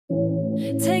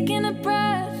Taking a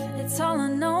breath, it's all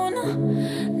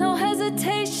unknown. No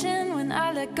hesitation when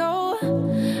I let go.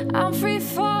 I'm free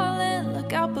falling,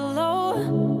 look out below.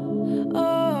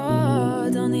 Oh,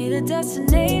 don't need a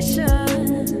destination.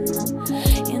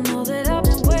 You know that I've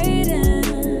been waiting,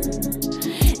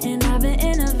 and I've been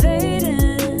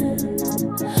innovating.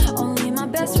 Only my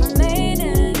best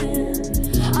remaining.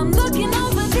 I'm looking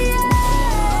over the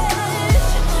edge,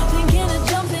 thinking of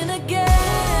jumping again.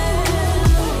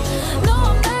 No,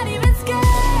 I'm not even scared.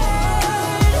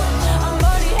 I'm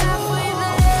already halfway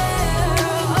there.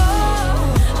 Oh,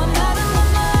 I'm out of my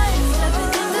mind,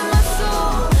 stepping into my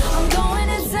soul. I'm going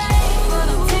insane, but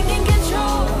I'm taking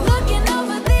control. Looking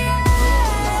over the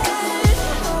edge,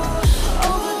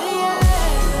 over the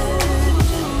edge.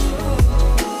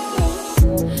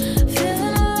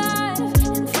 Feeling alive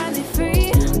and finally free.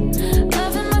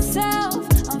 Loving myself,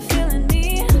 I'm feeling me.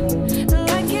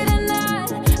 Like it or not,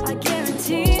 I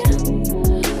guarantee.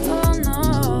 Oh no,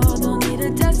 don't need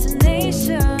a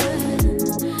destination.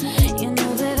 You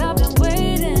know that I've been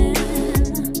waiting,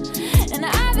 and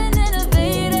I've been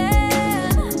innovating.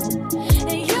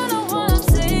 And you know what I'm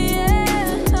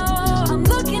saying. No, I'm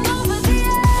looking over the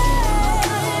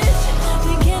edge,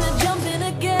 thinking of jumping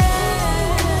again.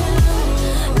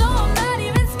 No, I'm not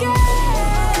even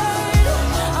scared.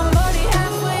 I'm already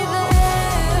halfway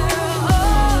there.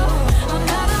 Oh, I'm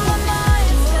out of my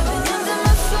mind, stepping into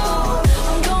my soul.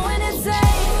 I'm going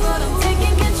insane, but I'm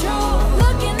taking control.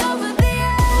 Looking over the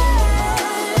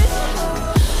edge,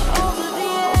 over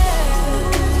the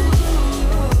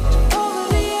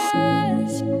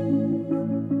edge,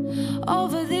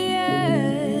 over the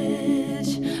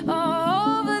edge,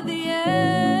 over the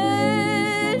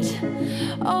edge,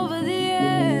 over the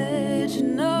edge,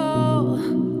 no.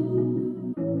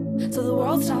 So the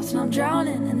world stops and I'm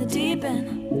drowning in the deep end,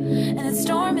 and it's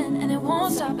storming and it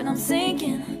won't stop and I'm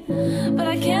sinking, but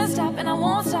I can't stop and I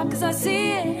won't stop 'cause I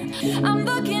see it. I'm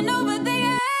looking over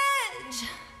the edge,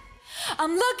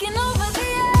 I'm looking over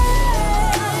the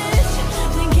edge,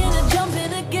 thinking of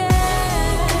jumping again.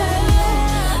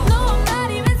 No, I'm not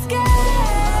even scared.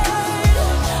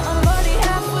 I'm already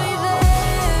halfway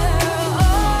there.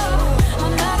 Oh,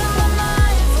 I'm out of my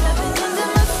mind, stepping into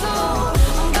my soul.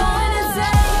 I'm going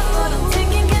insane, but I'm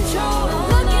taking control.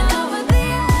 Looking over the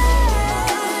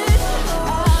edge,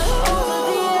 over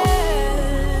the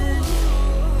edge,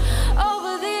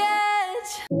 over the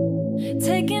edge.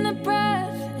 Taking a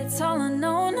breath, it's all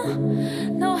unknown.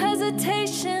 No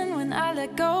hesitation when I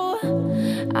let go.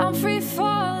 I'm free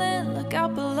falling, look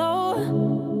out below.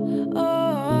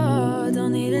 Oh,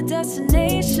 don't need a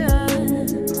destination.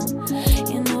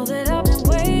 You know that I've been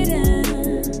waiting,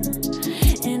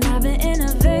 and I've been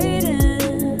innovating.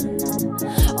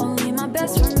 Only my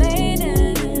best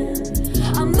remaining.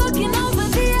 I'm looking over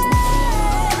the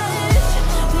edge,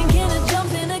 thinking of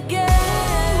jumping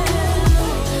again.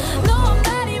 No, I'm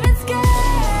not even scared.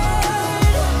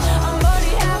 I'm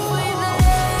already halfway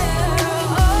there.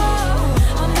 Oh,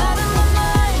 I'm out of my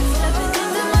mind, stepping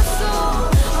into my soul.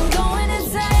 I'm going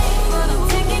insane, but I'm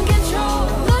taking control.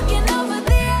 Looking over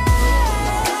the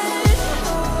edge,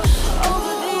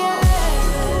 over the edge.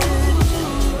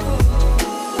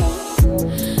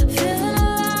 Feeling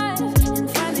alive and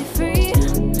finally free.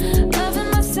 Loving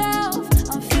myself,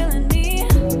 I'm feeling me.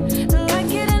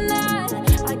 Like it or not,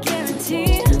 I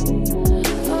guarantee.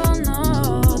 Oh no,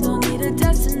 don't need a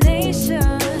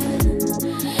destination.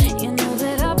 You know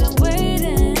that I've been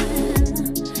waiting,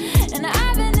 and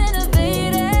I've been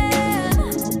innovating.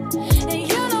 And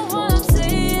you know what I'm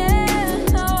saying.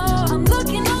 No, I'm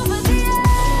looking over the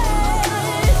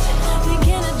edge,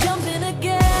 thinking of jumping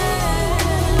again.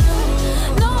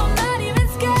 No, I'm not even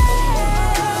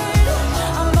scared.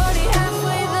 I'm already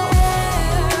halfway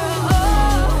there.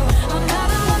 Oh, I'm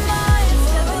out of my mind,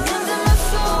 stepping into my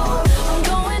soul. I'm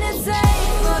going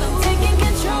insane, but I'm taking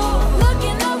control.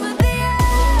 Looking over the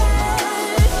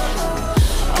edge,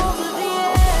 over the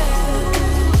edge,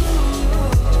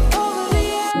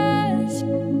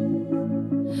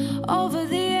 over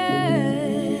the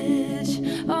edge,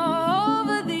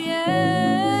 over the edge, over the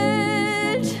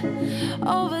edge,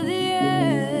 over the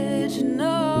edge, no.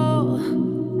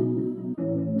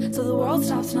 So the world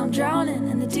stops and I'm drowning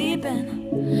in the deep end,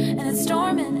 and it's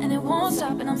storming and it won't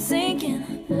stop and I'm sinking,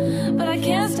 but I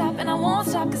can't stop and I won't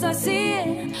stop 'cause I see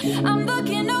it. I'm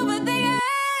looking over the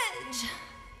edge,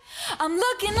 I'm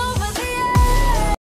looking over the edge.